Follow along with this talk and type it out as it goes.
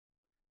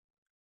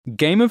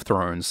Game of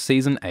Thrones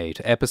Season 8,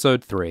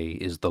 Episode 3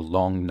 is The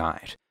Long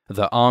Night.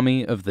 The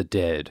army of the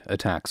dead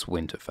attacks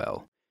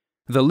Winterfell.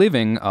 The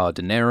living are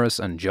Daenerys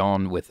and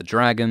Jon with the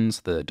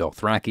dragons, the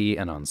Dothraki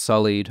and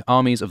Unsullied,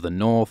 armies of the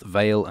North,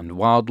 Vale and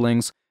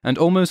Wildlings, and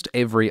almost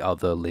every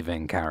other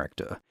living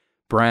character.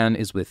 Bran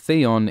is with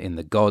Theon in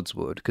the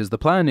Godswood, because the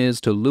plan is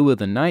to lure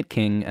the Night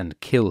King and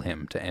kill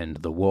him to end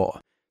the war.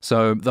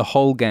 So the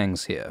whole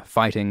gang's here,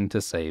 fighting to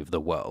save the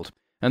world.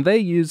 And they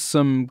use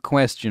some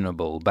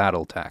questionable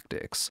battle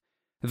tactics.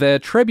 Their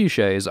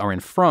trebuchets are in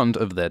front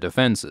of their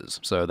defenses,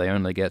 so they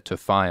only get to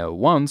fire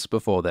once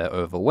before they're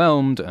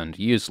overwhelmed and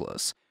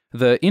useless.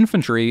 The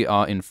infantry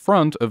are in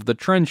front of the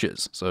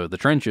trenches, so the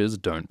trenches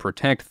don't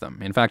protect them.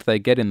 In fact, they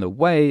get in the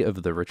way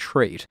of the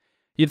retreat.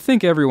 You'd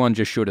think everyone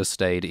just should have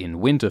stayed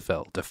in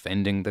Winterfell,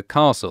 defending the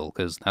castle,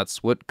 because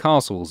that's what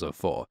castles are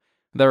for.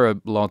 There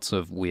are lots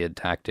of weird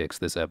tactics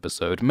this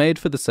episode, made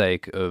for the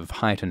sake of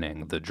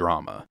heightening the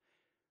drama.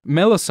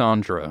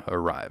 Melisandre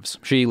arrives.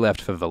 She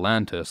left for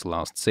Volantis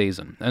last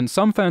season, and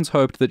some fans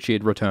hoped that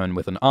she'd return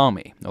with an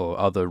army, or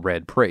other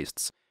red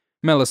priests.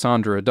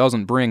 Melisandre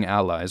doesn't bring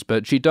allies,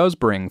 but she does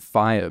bring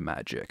fire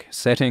magic,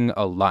 setting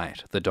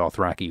alight the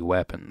Dothraki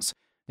weapons.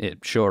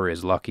 It sure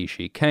is lucky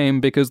she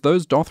came, because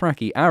those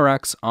Dothraki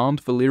araks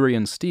aren't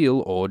Valyrian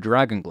steel or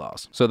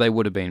dragonglass, so they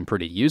would have been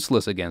pretty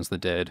useless against the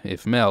dead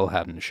if Mel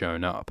hadn't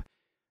shown up.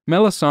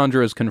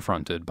 Melisandre is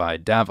confronted by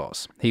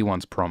Davos. He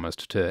once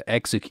promised to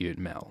execute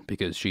Mel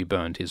because she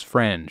burned his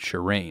friend,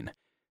 Shireen.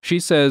 She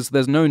says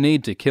there's no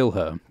need to kill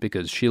her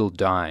because she'll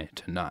die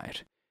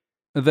tonight.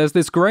 There's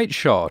this great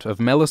shot of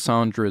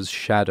Melisandre's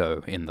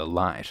shadow in the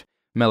light.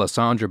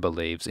 Melisandre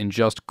believes in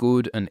just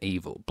good and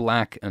evil,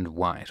 black and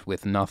white,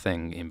 with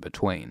nothing in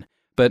between.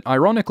 But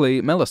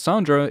ironically,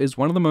 Melisandre is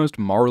one of the most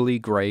morally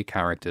grey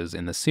characters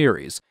in the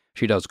series.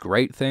 She does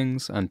great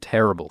things and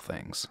terrible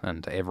things,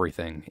 and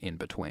everything in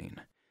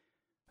between.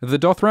 The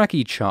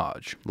Dothraki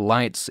charge,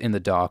 lights in the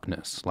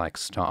darkness like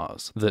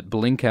stars, that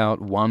blink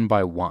out one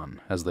by one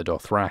as the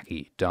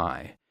Dothraki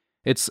die.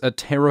 It's a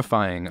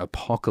terrifying,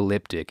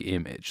 apocalyptic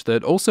image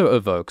that also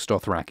evokes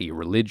Dothraki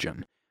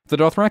religion. The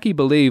Dothraki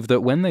believe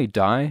that when they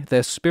die,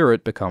 their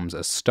spirit becomes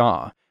a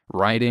star,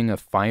 riding a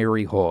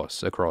fiery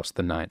horse across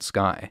the night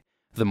sky.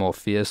 The more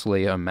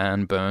fiercely a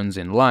man burns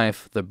in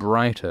life, the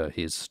brighter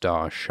his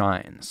star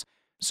shines.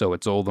 So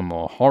it's all the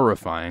more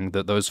horrifying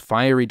that those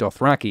fiery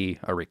Dothraki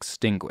are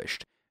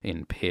extinguished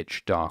in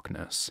pitch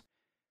darkness.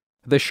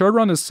 The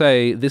showrunners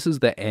say this is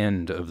the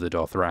end of the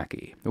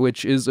Dothraki,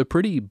 which is a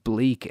pretty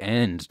bleak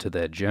end to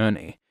their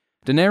journey.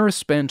 Daenerys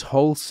spent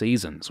whole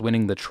seasons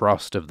winning the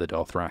trust of the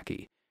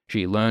Dothraki.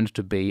 She learned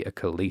to be a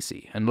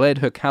Khaleesi and led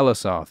her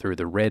Khalasar through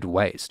the Red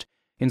Waste.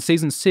 In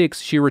Season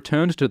 6, she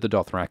returned to the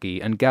Dothraki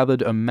and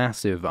gathered a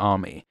massive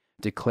army,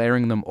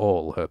 declaring them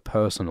all her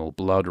personal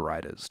blood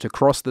riders, to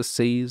cross the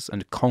seas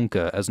and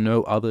conquer as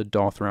no other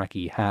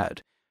Dothraki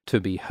had, to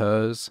be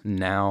hers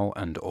now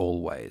and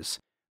always.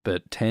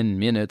 But 10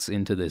 minutes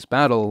into this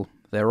battle,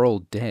 they're all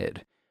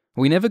dead.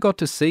 We never got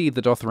to see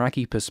the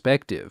Dothraki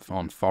perspective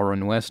on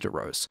foreign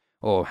Westeros,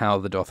 or how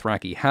the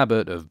Dothraki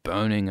habit of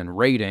burning and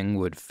raiding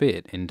would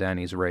fit in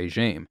Dany's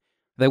regime.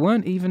 There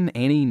weren't even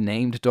any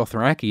named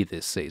Dothraki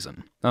this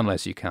season,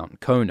 unless you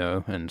count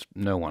Kono, and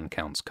no one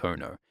counts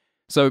Kono.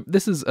 So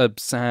this is a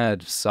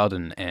sad,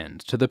 sudden end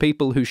to the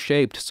people who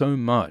shaped so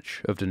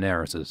much of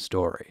Daenerys'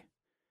 story.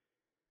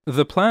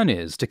 The plan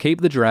is to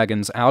keep the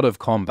dragons out of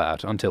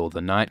combat until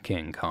the Night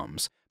King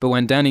comes, but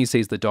when Dany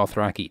sees the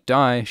Dothraki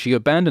die, she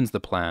abandons the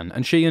plan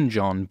and she and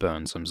Jon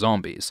burn some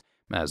zombies,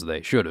 as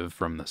they should have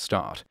from the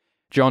start.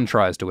 Jon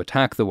tries to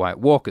attack the White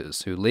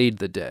Walkers, who lead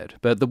the dead,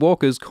 but the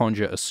Walkers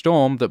conjure a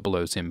storm that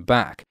blows him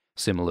back,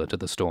 similar to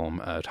the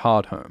storm at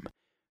Hardhome.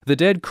 The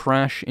dead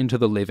crash into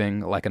the living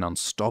like an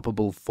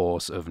unstoppable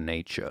force of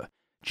nature.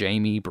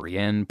 Jaime,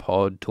 Brienne,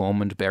 Pod,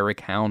 Tormund,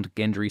 Beric, Hound,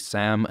 Gendry,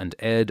 Sam, and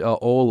Ed are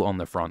all on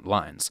the front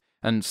lines,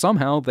 and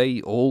somehow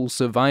they all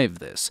survive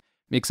this,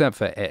 except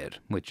for Ed,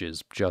 which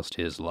is just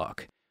his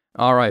luck.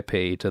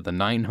 R.I.P. to the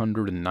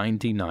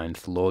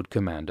 999th Lord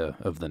Commander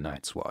of the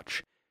Night's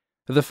Watch.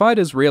 The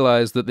fighters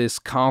realize that this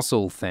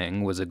castle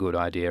thing was a good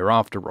idea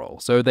after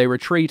all, so they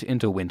retreat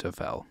into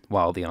Winterfell,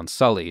 while the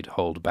Unsullied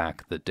hold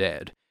back the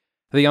dead.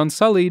 The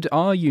Unsullied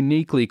are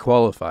uniquely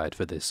qualified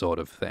for this sort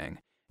of thing.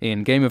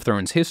 In Game of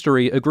Thrones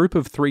history, a group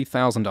of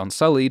 3,000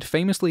 Unsullied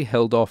famously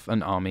held off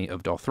an army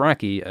of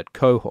Dothraki at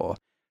Qohor.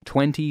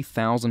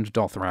 20,000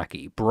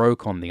 Dothraki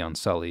broke on the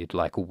Unsullied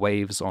like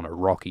waves on a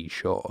rocky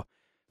shore.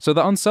 So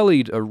the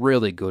Unsullied are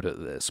really good at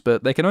this,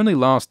 but they can only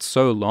last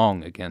so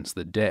long against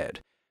the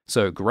dead.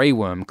 So Grey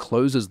Worm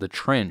closes the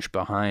trench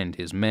behind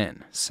his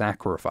men,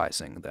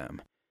 sacrificing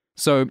them.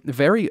 So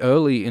very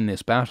early in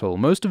this battle,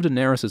 most of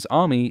Daenerys'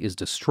 army is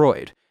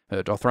destroyed.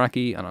 Her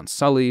Dothraki and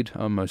Unsullied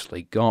are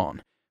mostly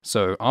gone.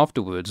 So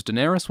afterwards,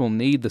 Daenerys will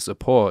need the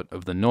support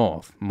of the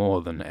North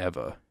more than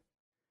ever.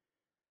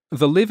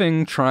 The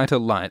living try to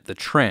light the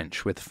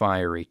trench with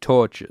fiery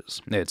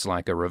torches. It's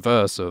like a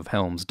reverse of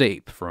Helm's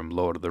Deep from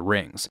Lord of the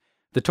Rings.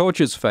 The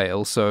torches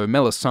fail, so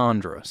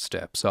Melisandre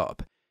steps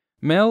up.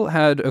 Mel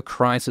had a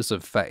crisis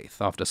of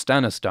faith after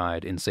Stannis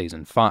died in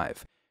Season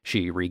 5.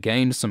 She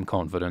regained some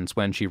confidence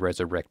when she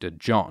resurrected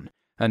Jon,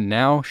 and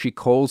now she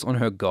calls on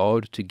her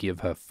god to give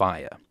her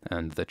fire,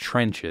 and the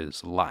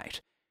trenches light.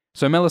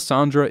 So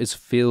Melisandre is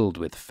filled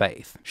with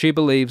faith. She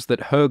believes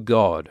that her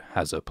god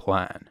has a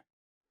plan.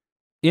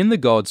 In the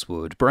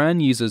Godswood, Bran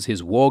uses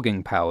his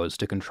warging powers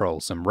to control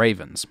some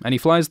ravens, and he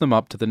flies them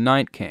up to the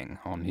Night King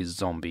on his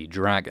zombie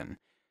dragon.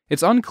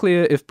 It's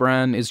unclear if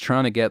Bran is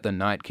trying to get the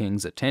Night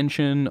King's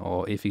attention,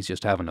 or if he's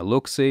just having a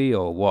look-see,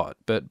 or what,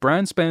 but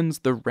Bran spends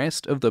the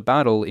rest of the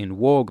battle in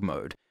warg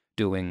mode,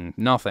 doing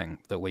nothing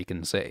that we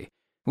can see,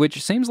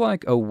 which seems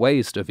like a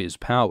waste of his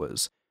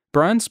powers.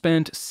 Bran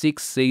spent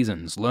 6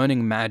 seasons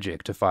learning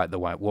magic to fight the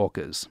White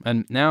Walkers,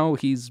 and now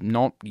he's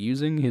not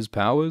using his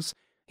powers?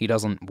 He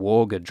doesn't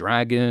warg a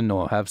dragon,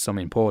 or have some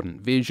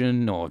important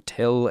vision, or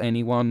tell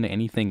anyone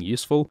anything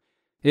useful.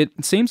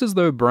 It seems as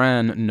though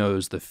Bran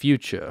knows the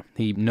future.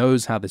 He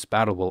knows how this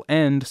battle will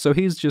end, so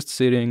he's just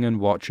sitting and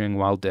watching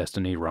while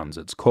destiny runs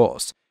its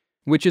course.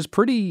 Which is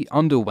pretty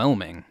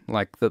underwhelming,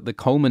 like that the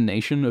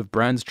culmination of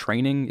Bran's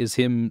training is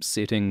him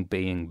sitting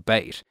being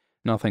bait,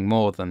 nothing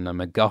more than a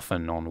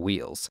MacGuffin on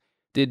wheels.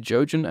 Did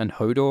Jojen and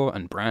Hodor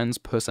and Bran's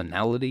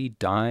personality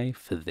die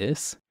for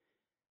this?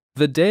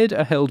 The dead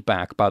are held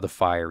back by the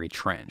fiery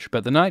trench,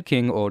 but the Night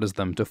King orders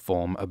them to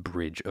form a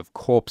bridge of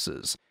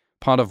corpses.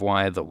 Part of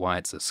why the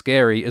Whites are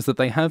scary is that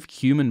they have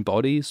human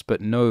bodies,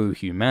 but no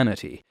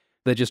humanity.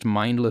 They're just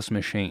mindless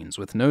machines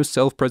with no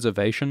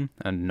self-preservation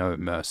and no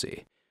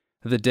mercy.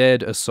 The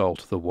dead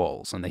assault the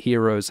walls, and the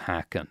heroes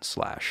hack and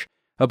slash.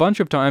 A bunch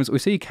of times we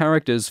see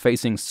characters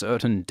facing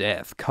certain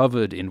death,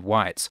 covered in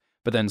whites,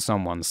 but then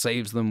someone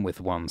saves them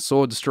with one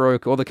sword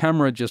stroke, or the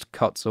camera just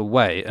cuts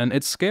away, and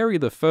it's scary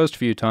the first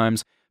few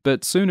times,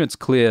 but soon it's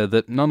clear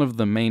that none of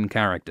the main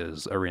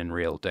characters are in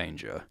real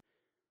danger.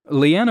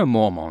 Lyanna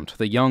Mormont,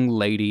 the young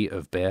lady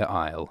of Bear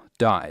Isle,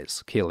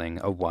 dies, killing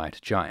a white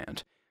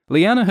giant.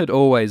 Lyanna had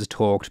always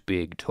talked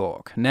big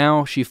talk.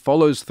 Now she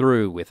follows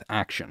through with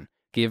action,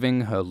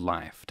 giving her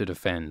life to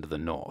defend the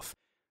North.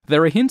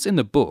 There are hints in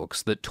the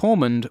books that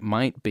Tormund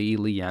might be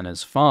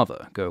Lyanna's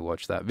father. Go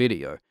watch that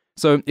video.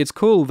 So it's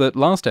cool that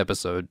last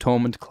episode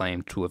Tormund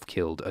claimed to have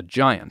killed a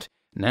giant.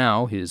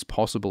 Now his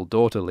possible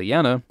daughter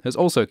Lyanna has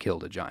also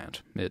killed a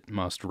giant. It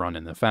must run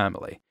in the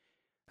family.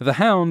 The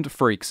Hound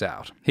freaks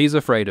out. He's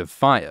afraid of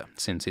fire,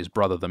 since his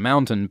brother the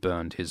Mountain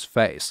burned his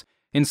face.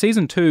 In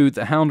Season 2,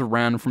 the Hound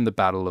ran from the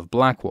Battle of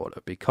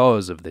Blackwater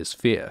because of this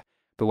fear.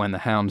 But when the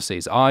Hound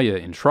sees Arya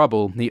in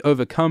trouble, he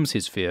overcomes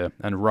his fear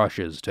and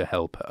rushes to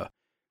help her.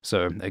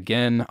 So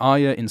again,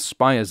 Arya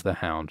inspires the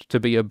Hound to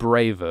be a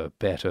braver,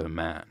 better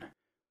man.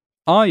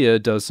 Arya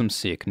does some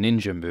sick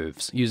ninja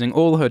moves, using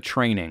all her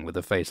training with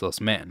the Faceless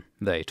Men.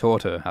 They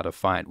taught her how to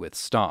fight with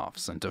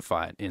staffs and to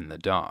fight in the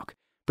dark.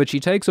 But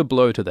she takes a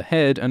blow to the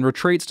head and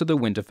retreats to the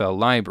Winterfell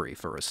Library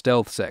for a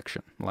stealth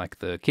section, like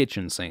the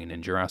kitchen scene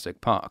in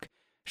Jurassic Park.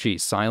 She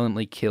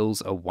silently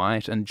kills a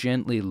white and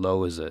gently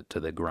lowers it to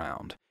the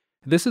ground.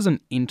 This is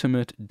an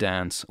intimate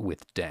dance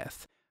with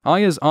death.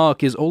 Arya's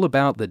arc is all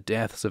about the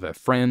deaths of her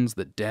friends,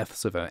 the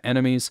deaths of her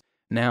enemies.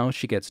 Now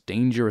she gets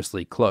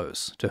dangerously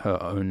close to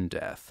her own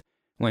death.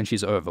 When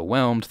she's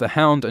overwhelmed, the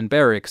Hound and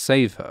Beric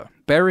save her.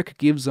 Beric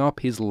gives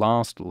up his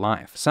last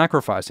life,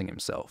 sacrificing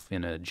himself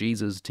in a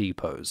Jesus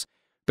T-pose.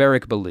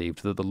 Beric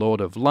believed that the Lord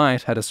of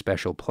Light had a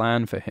special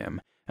plan for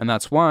him, and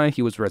that's why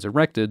he was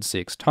resurrected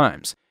 6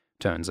 times.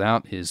 Turns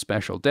out his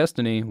special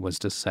destiny was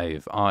to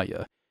save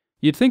Arya.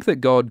 You'd think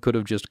that God could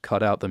have just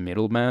cut out the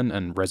middleman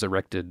and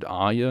resurrected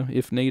Arya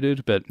if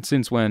needed, but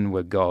since when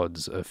were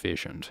gods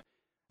efficient?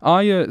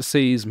 Arya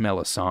sees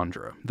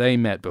Melisandre. They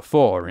met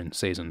before in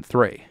Season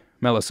 3.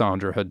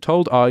 Melisandre had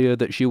told Arya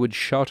that she would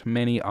shut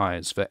many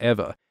eyes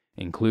forever,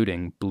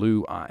 including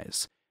blue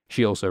eyes.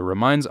 She also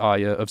reminds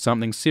Arya of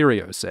something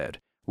Syrio said,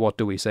 "What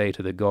do we say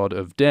to the god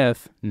of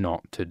death?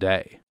 Not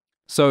today."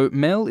 So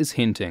Mel is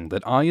hinting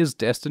that Arya's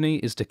destiny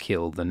is to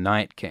kill the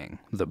Night King,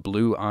 the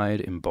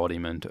blue-eyed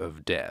embodiment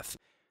of death.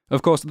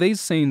 Of course,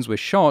 these scenes were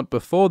shot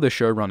before the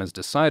showrunners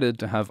decided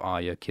to have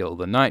Arya kill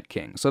the Night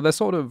King, so they're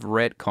sort of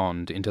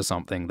retconned into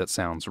something that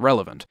sounds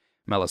relevant.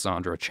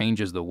 Melisandre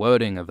changes the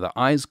wording of the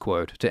eyes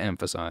quote to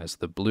emphasize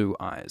the blue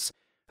eyes.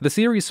 The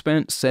series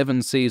spent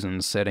 7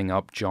 seasons setting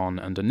up Jon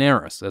and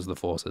Daenerys as the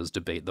forces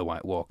to beat the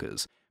White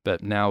Walkers,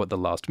 but now at the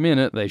last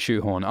minute they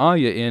shoehorn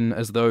Arya in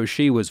as though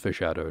she was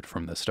foreshadowed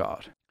from the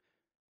start.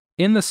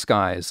 In the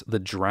skies, the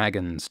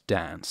dragons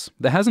dance.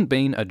 There hasn't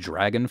been a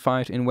dragon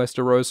fight in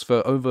Westeros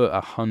for over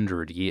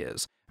 100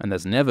 years, and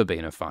there's never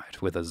been a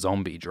fight with a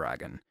zombie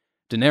dragon.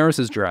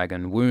 Daenerys'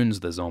 dragon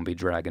wounds the zombie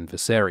dragon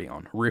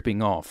Viserion,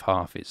 ripping off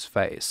half his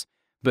face.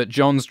 But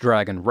Jon's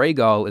dragon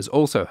Rhaegal is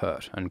also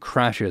hurt and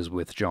crashes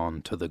with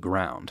Jon to the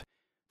ground.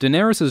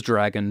 Daenerys'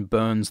 dragon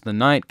burns the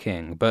Night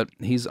King, but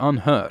he's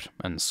unhurt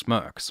and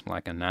smirks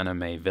like an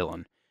anime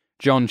villain.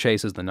 Jon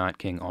chases the Night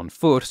King on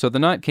foot, so the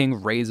Night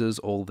King raises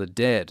all the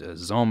dead as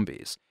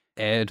zombies.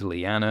 Ed,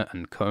 Lyanna,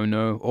 and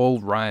Kono all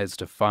rise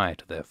to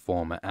fight their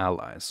former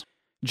allies.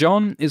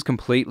 Jon is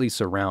completely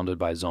surrounded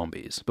by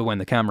zombies, but when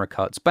the camera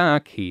cuts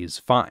back, he's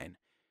fine.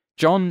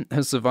 Jon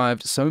has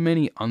survived so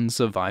many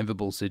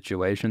unsurvivable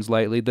situations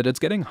lately that it's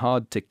getting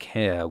hard to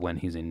care when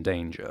he's in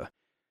danger.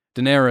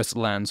 Daenerys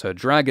lands her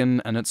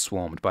dragon and it's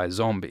swarmed by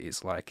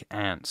zombies, like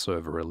ants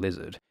over a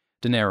lizard.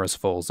 Daenerys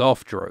falls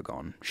off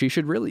Drogon. She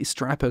should really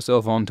strap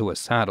herself onto a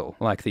saddle,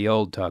 like the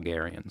old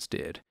Targaryens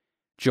did.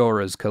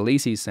 Jorah's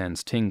Khaleesi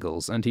sense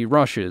tingles, and he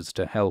rushes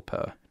to help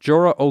her.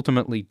 Jorah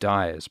ultimately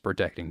dies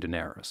protecting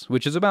Daenerys,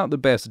 which is about the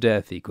best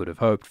death he could have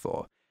hoped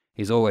for.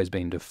 He's always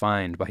been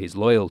defined by his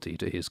loyalty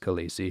to his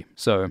Khaleesi,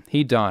 so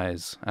he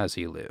dies as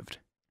he lived.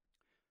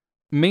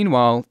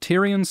 Meanwhile,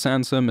 Tyrion,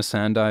 Sansa,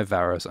 Missandei,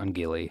 Varys, and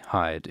Gilly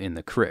hide in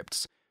the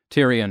crypts.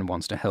 Tyrion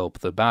wants to help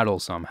the battle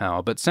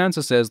somehow, but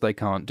Sansa says they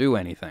can't do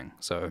anything,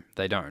 so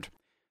they don't.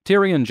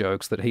 Tyrion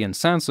jokes that he and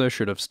Sansa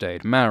should have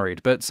stayed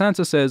married, but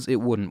Sansa says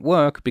it wouldn't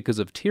work because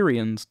of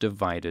Tyrion's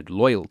divided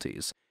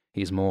loyalties.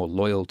 He's more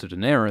loyal to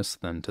Daenerys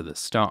than to the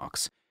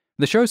Starks.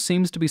 The show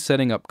seems to be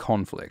setting up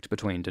conflict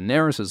between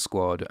Daenerys'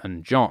 squad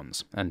and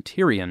Jon's, and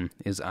Tyrion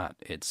is at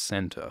its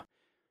center.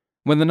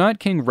 When the Night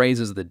King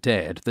raises the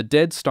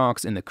dead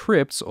Starks in the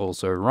crypts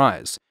also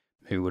rise.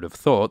 Who would have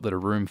thought that a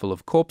room full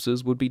of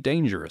corpses would be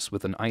dangerous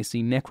with an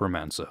icy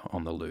necromancer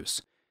on the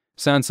loose?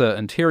 Sansa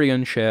and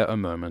Tyrion share a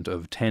moment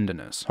of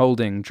tenderness,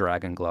 holding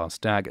dragonglass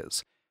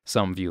daggers.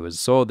 Some viewers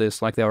saw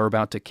this like they were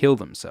about to kill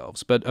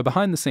themselves, but a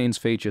behind-the-scenes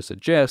feature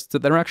suggests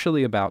that they're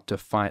actually about to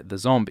fight the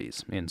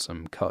zombies in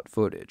some cut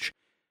footage.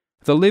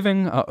 The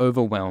living are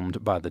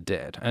overwhelmed by the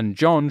dead, and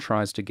Jon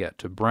tries to get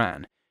to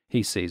Bran.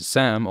 He sees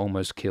Sam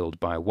almost killed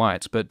by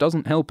Whites, but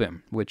doesn't help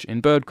him, which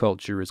in bird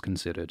culture is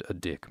considered a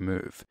dick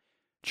move.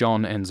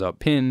 Jon ends up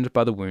pinned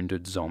by the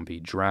wounded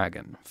zombie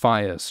dragon.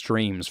 Fire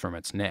streams from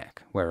its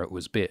neck, where it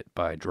was bit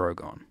by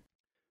Drogon.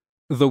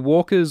 The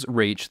walkers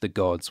reach the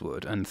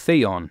Godswood, and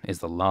Theon is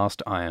the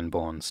last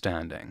Ironborn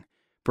standing.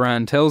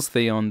 Bran tells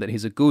Theon that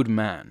he's a good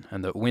man,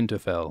 and that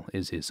Winterfell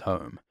is his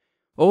home.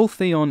 All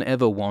Theon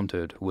ever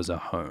wanted was a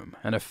home,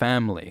 and a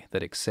family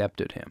that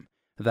accepted him.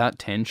 That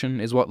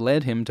tension is what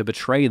led him to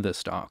betray the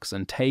Starks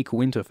and take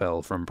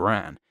Winterfell from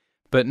Bran.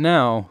 But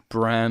now,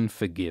 Bran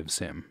forgives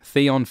him.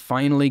 Theon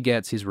finally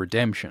gets his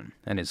redemption,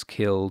 and is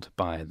killed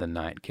by the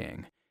Night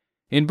King.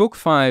 In Book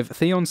 5,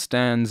 Theon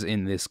stands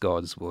in this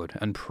Godswood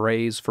and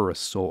prays for a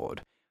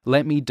sword.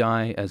 Let me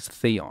die as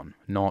Theon,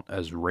 not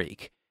as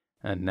Reek.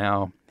 And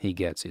now he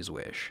gets his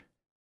wish.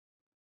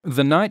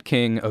 The Night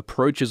King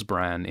approaches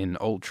Bran in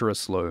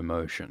ultra-slow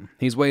motion.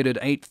 He's waited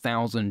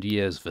 8,000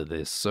 years for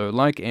this, so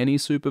like any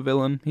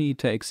supervillain, he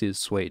takes his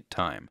sweet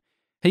time.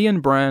 He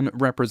and Bran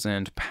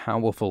represent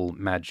powerful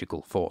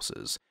magical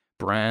forces.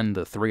 Bran,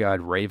 the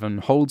three-eyed raven,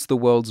 holds the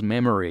world's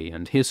memory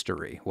and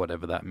history,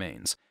 whatever that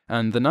means,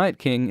 and the Night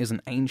King is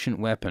an ancient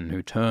weapon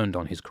who turned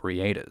on his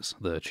creators,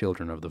 the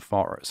Children of the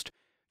Forest.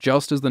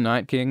 Just as the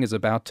Night King is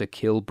about to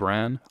kill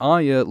Bran,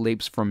 Arya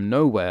leaps from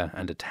nowhere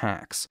and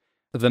attacks.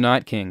 The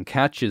Night King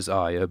catches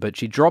Arya, but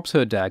she drops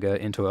her dagger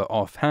into her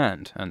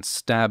offhand and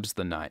stabs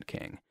the Night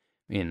King,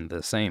 in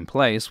the same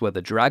place where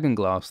the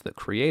dragonglass that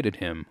created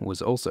him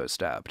was also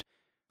stabbed.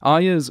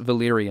 Arya's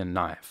Valyrian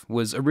knife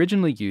was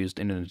originally used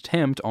in an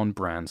attempt on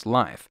Bran's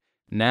life.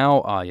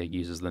 Now Arya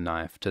uses the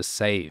knife to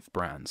save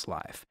Bran's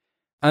life.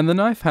 And the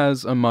knife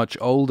has a much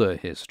older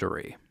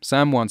history.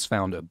 Sam once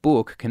found a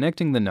book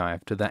connecting the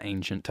knife to the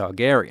ancient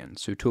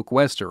Targaryens who took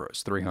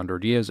Westeros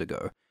 300 years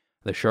ago.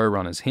 The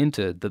showrunners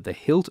hinted that the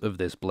hilt of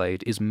this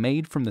blade is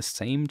made from the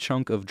same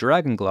chunk of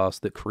dragonglass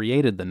that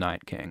created the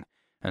Night King,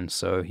 and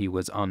so he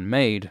was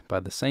unmade by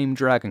the same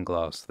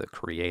dragonglass that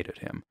created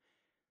him.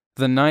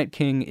 The Night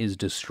King is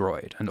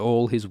destroyed, and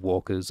all his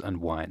walkers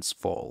and whites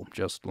fall,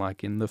 just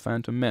like in The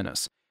Phantom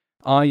Menace.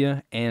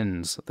 Arya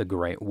ends the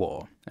Great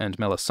War, and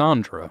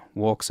Melisandre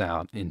walks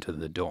out into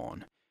the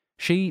dawn.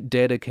 She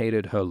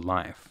dedicated her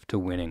life to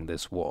winning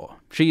this war.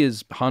 She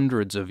is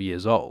hundreds of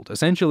years old,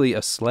 essentially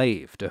a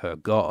slave to her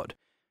god.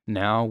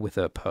 Now, with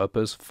her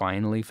purpose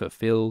finally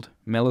fulfilled,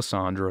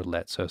 Melisandre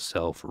lets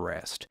herself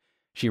rest.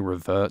 She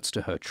reverts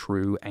to her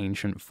true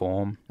ancient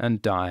form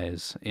and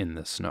dies in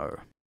the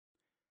snow.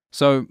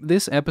 So,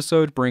 this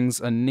episode brings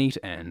a neat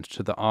end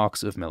to the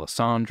arcs of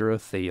Melisandre,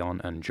 Theon,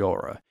 and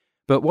Jorah.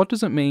 But what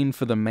does it mean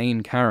for the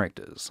main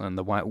characters, and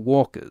the White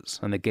Walkers,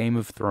 and the Game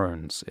of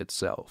Thrones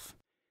itself?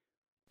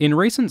 In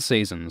recent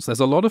seasons,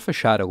 there's a lot of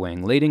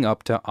foreshadowing leading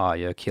up to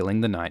Arya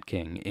killing the Night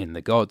King in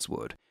the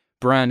Godswood.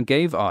 Bran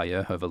gave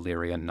Arya her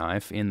Valyrian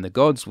knife in the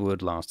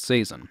Godswood last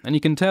season, and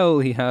you can tell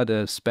he had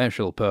a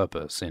special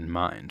purpose in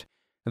mind.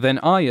 Then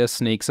Arya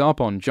sneaks up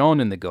on Jon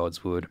in the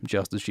Godswood,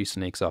 just as she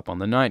sneaks up on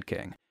the Night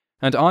King.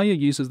 And Arya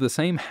uses the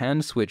same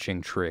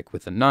hand-switching trick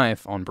with the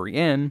knife on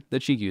Brienne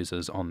that she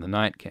uses on the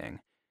Night King.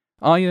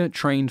 Arya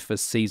trained for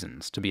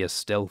seasons to be a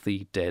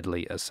stealthy,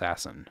 deadly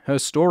assassin. Her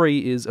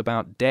story is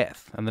about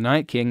death, and the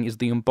Night King is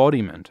the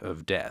embodiment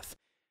of death.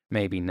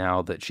 Maybe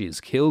now that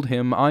she's killed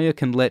him, Arya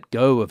can let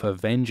go of her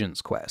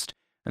vengeance quest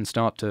and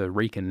start to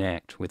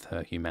reconnect with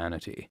her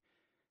humanity.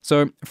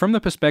 So, from the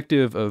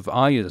perspective of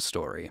Arya's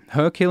story,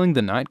 her killing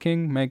the Night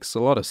King makes a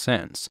lot of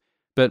sense.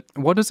 But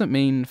what does it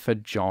mean for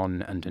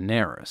Jon and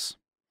Daenerys?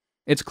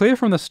 It's clear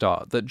from the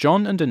start that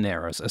Jon and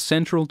Daenerys are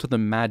central to the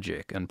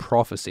magic and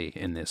prophecy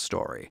in this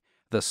story,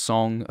 the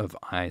Song of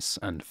Ice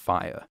and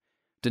Fire.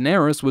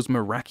 Daenerys was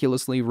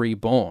miraculously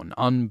reborn,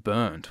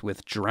 unburnt,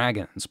 with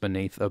dragons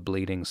beneath a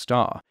bleeding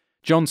star.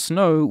 Jon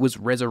Snow was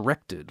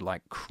resurrected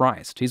like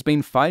Christ. He's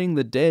been fighting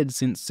the dead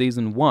since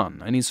Season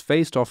 1, and he's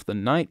faced off the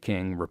Night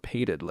King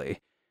repeatedly.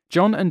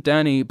 Jon and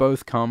Dany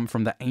both come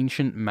from the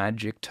ancient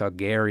magic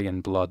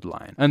Targaryen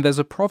bloodline, and there's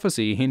a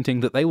prophecy hinting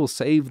that they will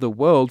save the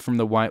world from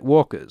the White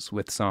Walkers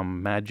with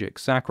some magic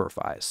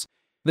sacrifice.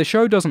 The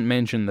show doesn't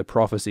mention the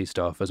prophecy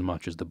stuff as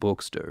much as the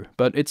books do,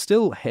 but it's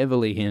still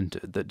heavily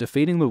hinted that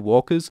defeating the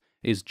Walkers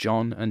is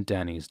Jon and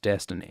Dany's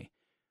destiny.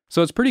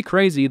 So it's pretty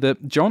crazy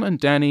that Jon and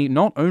Dany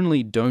not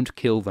only don't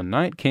kill the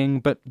Night King,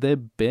 but they're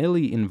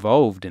barely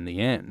involved in the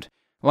end.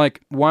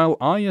 Like, while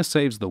Arya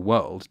saves the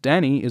world,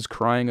 Dany is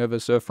crying over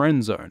Sir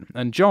Friendzone,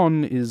 and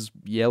Jon is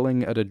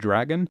yelling at a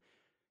dragon.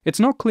 It's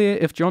not clear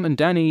if Jon and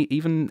Dany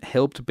even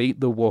helped beat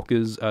the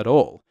Walkers at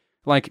all.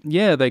 Like,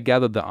 yeah, they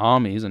gathered the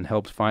armies and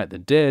helped fight the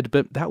dead,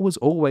 but that was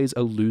always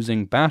a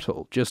losing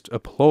battle, just a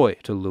ploy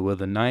to lure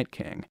the Night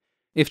King.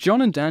 If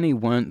Jon and Dany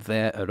weren't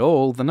there at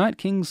all, the Night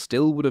King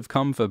still would have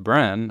come for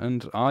Bran,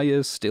 and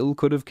Arya still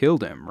could have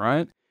killed him,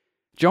 right?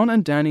 Jon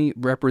and Dany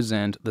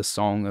represent the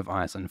Song of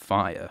Ice and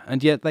Fire,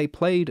 and yet they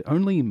played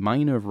only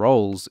minor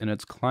roles in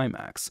its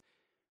climax.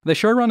 The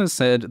showrunners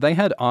said they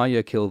had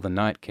Arya kill the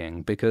Night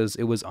King because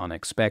it was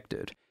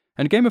unexpected,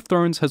 and Game of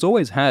Thrones has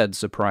always had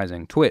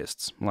surprising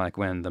twists, like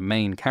when the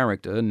main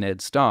character,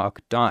 Ned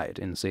Stark, died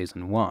in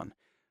Season 1,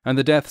 and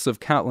the deaths of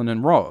Catelyn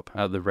and Robb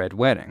at the Red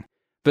Wedding.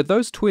 But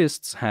those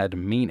twists had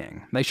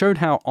meaning. They showed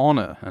how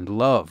honor and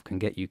love can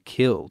get you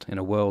killed in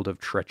a world of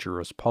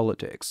treacherous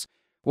politics.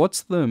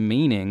 What's the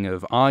meaning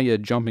of Arya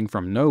jumping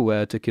from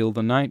nowhere to kill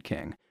the Night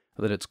King?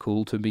 That it's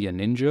cool to be a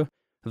ninja?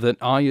 That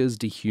Arya's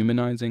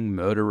dehumanizing,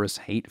 murderous,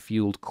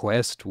 hate-fueled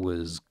quest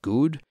was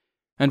good?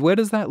 And where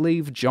does that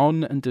leave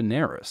Jon and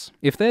Daenerys?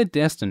 If their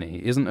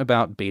destiny isn't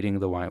about beating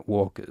the White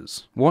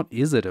Walkers, what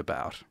is it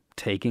about?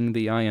 Taking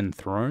the Iron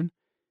Throne?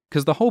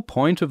 Because the whole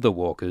point of the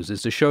Walkers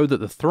is to show that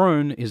the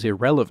throne is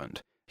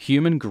irrelevant.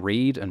 Human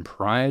greed and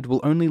pride will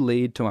only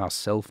lead to our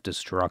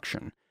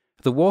self-destruction.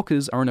 The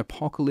Walkers are an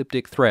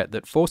apocalyptic threat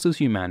that forces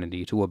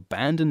humanity to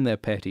abandon their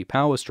petty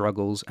power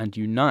struggles and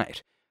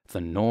unite. The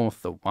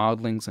North, the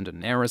Wildlings, and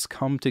Daenerys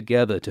come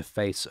together to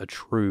face a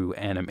true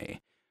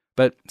enemy.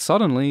 But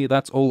suddenly,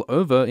 that's all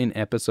over in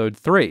Episode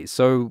 3,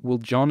 so will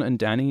Jon and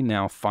Dany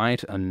now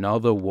fight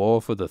another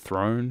war for the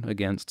throne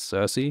against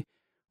Cersei?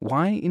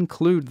 Why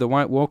include the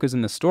White Walkers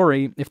in the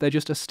story if they're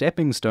just a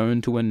stepping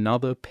stone to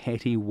another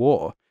petty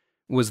war?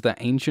 Was the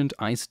ancient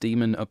ice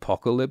demon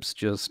apocalypse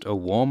just a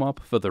warm-up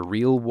for the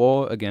real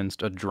war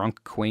against a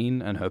drunk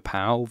queen and her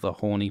pal, the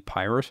horny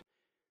pirate?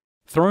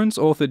 Thrones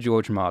author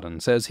George Martin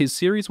says his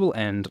series will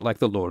end like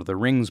the Lord of the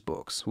Rings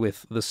books,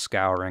 with the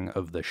scouring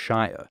of the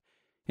Shire.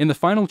 In the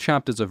final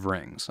chapters of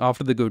Rings,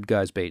 after the good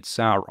guys beat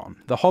Sauron,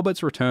 the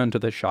hobbits return to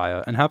the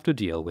Shire and have to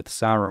deal with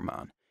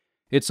Saruman.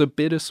 It's a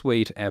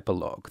bittersweet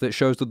epilogue that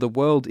shows that the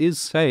world is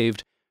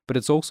saved, but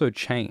it's also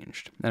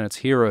changed, and its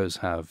heroes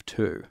have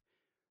too.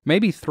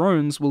 Maybe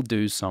Thrones will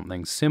do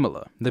something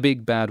similar. The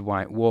big bad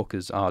White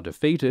Walkers are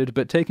defeated,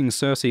 but taking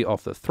Cersei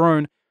off the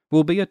throne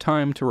will be a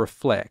time to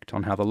reflect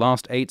on how the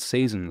last 8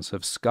 seasons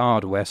have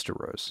scarred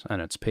Westeros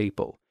and its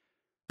people.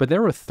 But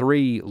there are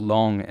 3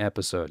 long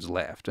episodes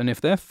left, and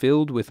if they're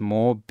filled with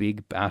more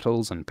big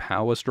battles and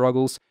power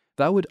struggles,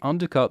 that would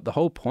undercut the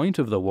whole point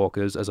of the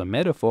Walkers as a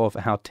metaphor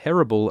for how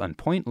terrible and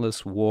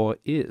pointless war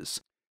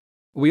is.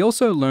 We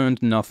also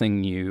learned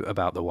nothing new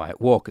about the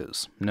White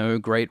Walkers, no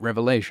great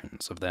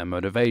revelations of their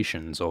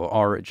motivations or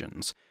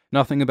origins,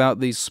 nothing about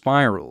these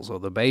spirals or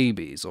the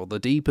babies or the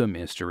deeper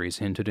mysteries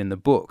hinted in the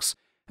books,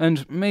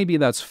 and maybe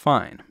that's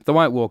fine. The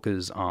White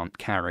Walkers aren't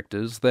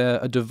characters, they're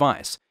a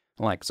device.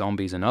 Like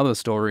zombies in other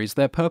stories,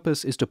 their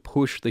purpose is to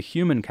push the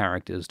human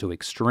characters to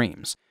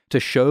extremes, to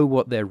show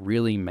what they're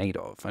really made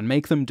of, and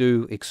make them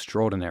do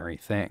extraordinary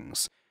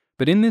things.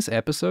 But in this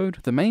episode,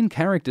 the main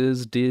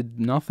characters did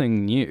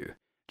nothing new.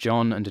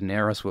 Jon and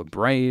Daenerys were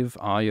brave,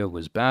 Arya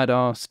was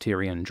badass,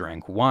 Tyrion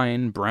drank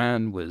wine,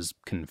 Bran was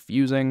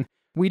confusing.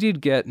 We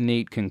did get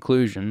neat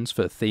conclusions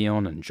for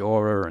Theon and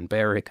Jorah and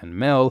Beric and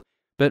Mel,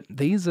 but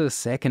these are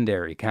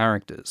secondary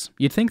characters.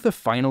 You'd think the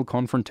final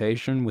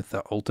confrontation with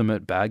the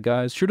ultimate bad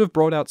guys should have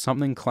brought out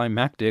something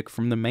climactic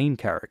from the main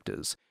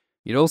characters.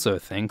 You'd also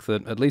think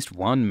that at least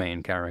one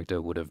main character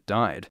would have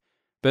died.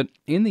 But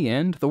in the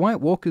end, the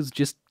White Walkers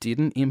just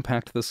didn't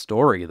impact the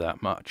story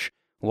that much.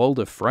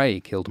 Walder Frey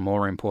killed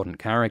more important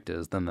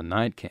characters than the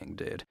Night King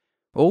did.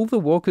 All the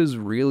Walkers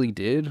really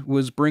did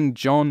was bring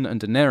Jon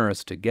and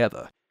Daenerys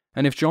together,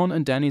 and if Jon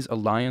and Dany's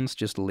alliance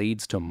just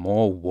leads to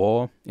more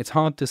war, it's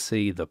hard to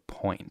see the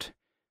point.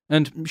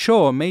 And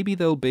sure, maybe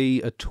there'll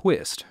be a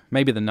twist.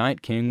 Maybe the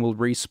Night King will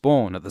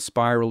respawn at the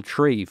Spiral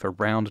Tree for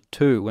Round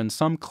 2, and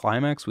some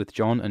climax with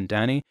Jon and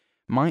Dany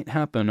might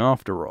happen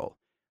after all.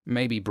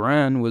 Maybe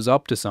Bran was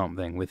up to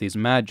something with his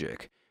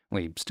magic.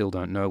 We still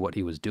don't know what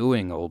he was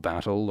doing all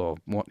battle, or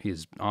what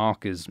his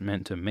arc is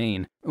meant to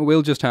mean.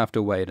 We'll just have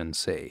to wait and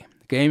see.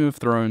 Game of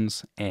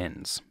Thrones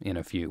ends in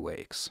a few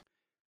weeks.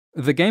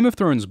 The Game of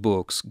Thrones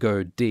books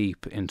go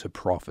deep into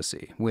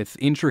prophecy, with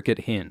intricate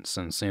hints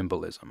and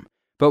symbolism.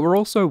 But we're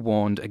also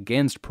warned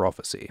against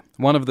prophecy.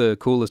 One of the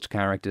coolest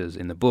characters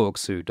in the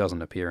books, who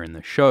doesn't appear in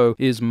the show,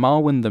 is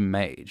Marwyn the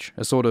Mage,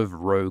 a sort of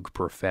rogue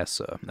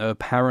professor, a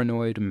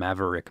paranoid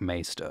maverick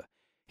maester.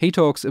 He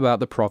talks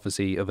about the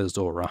prophecy of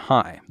Azor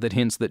Ahai that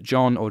hints that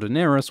Jon or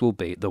Daenerys will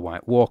beat the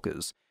White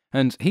Walkers,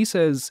 and he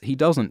says he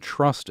doesn't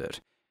trust it.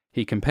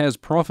 He compares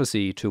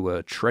prophecy to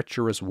a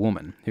treacherous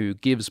woman who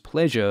gives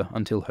pleasure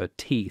until her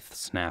teeth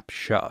snap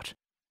shut.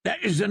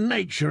 That is the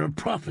nature of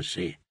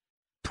prophecy.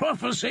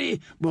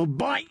 Prophecy will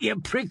bite your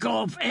prick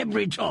off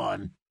every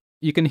time.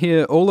 You can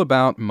hear all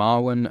about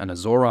Marwyn and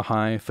Azor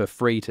Ahai for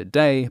free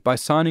today by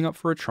signing up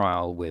for a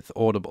trial with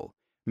Audible.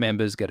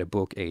 Members get a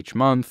book each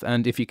month,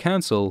 and if you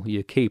cancel,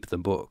 you keep the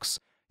books.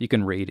 You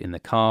can read in the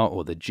car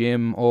or the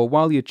gym, or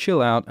while you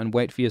chill out and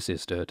wait for your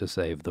sister to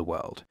save the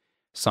world.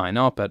 Sign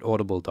up at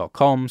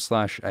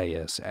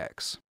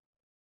audible.com/ASX.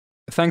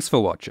 Thanks for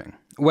watching.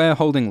 We're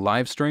holding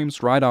live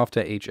streams right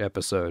after each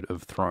episode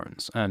of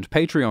Thrones, and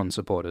Patreon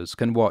supporters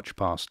can watch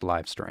past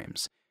live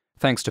streams.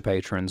 Thanks to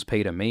patrons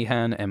Peter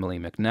Meehan, Emily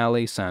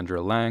McNally,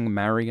 Sandra Lang,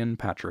 Marion,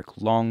 Patrick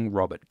Long,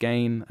 Robert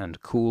Gain,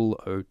 and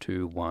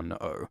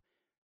Cool0210.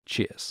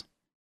 Cheers.